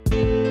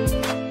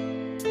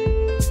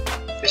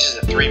This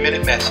is a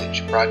 3-minute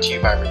message brought to you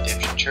by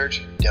Redemption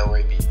Church,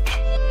 Delray Beach.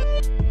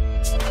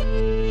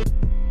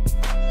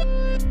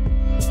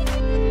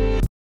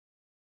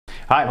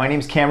 Hi, my name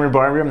is Cameron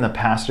Barber. I'm the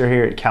pastor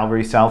here at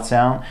Calvary South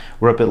Sound.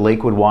 We're up at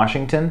Lakewood,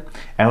 Washington,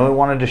 and we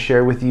wanted to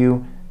share with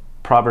you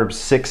Proverbs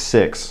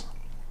 6:6.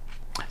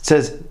 It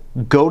says,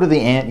 "Go to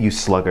the ant, you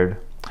sluggard.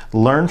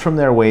 Learn from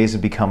their ways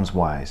and becomes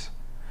wise.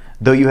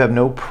 Though they have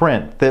no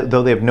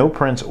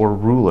prince or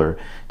ruler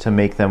to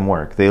make them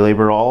work, they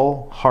labor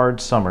all hard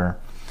summer,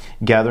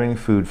 gathering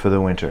food for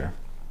the winter."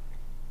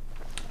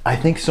 I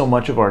think so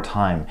much of our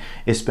time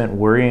is spent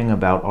worrying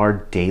about our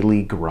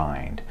daily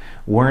grind,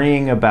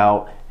 worrying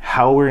about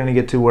how we're going to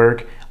get to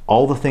work,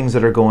 all the things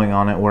that are going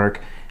on at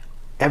work.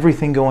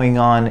 Everything going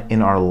on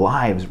in our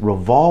lives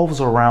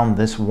revolves around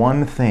this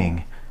one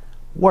thing: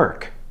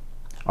 work.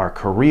 Our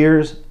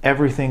careers,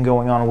 everything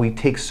going on. We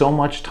take so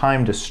much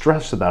time to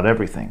stress about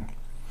everything.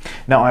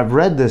 Now, I've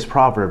read this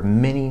proverb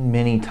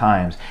many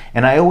times,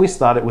 and I always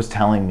thought it was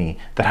telling me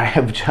that I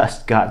have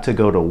just got to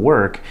go to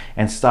work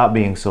and stop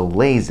being so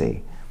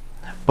lazy.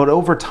 But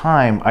over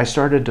time, I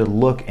started to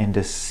look and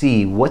to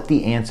see what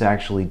the ants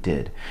actually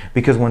did.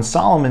 Because when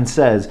Solomon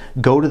says,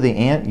 "Go to the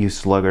ant, you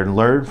sluggard,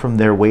 learn from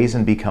their ways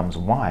and becomes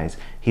wise,"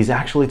 he's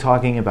actually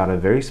talking about a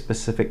very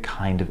specific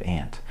kind of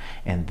ant.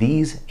 And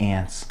these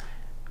ants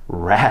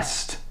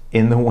rest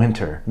in the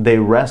winter. They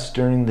rest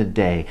during the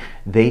day.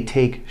 They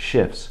take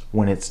shifts.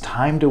 When it's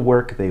time to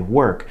work, they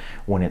work.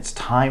 When it's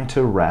time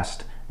to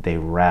rest, they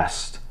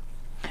rest.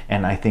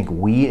 And I think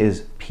we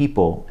as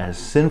people, as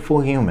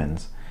sinful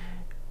humans,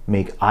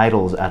 make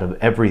idols out of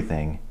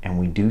everything, and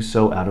we do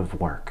so out of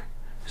work.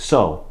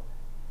 So,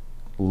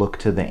 look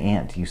to the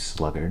ant, you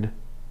sluggard,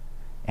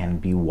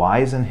 and be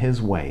wise in his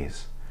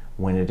ways.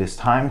 When it is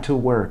time to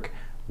work,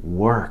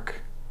 work.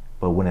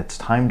 But when it's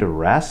time to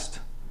rest,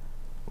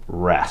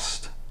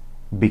 rest.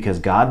 Because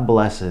God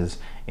blesses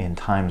in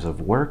times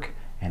of work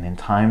and in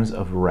times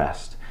of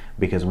rest.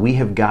 Because we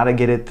have got to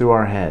get it through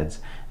our heads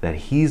that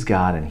He's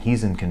God and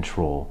He's in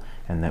control,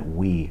 and that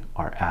we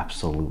are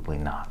absolutely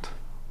not.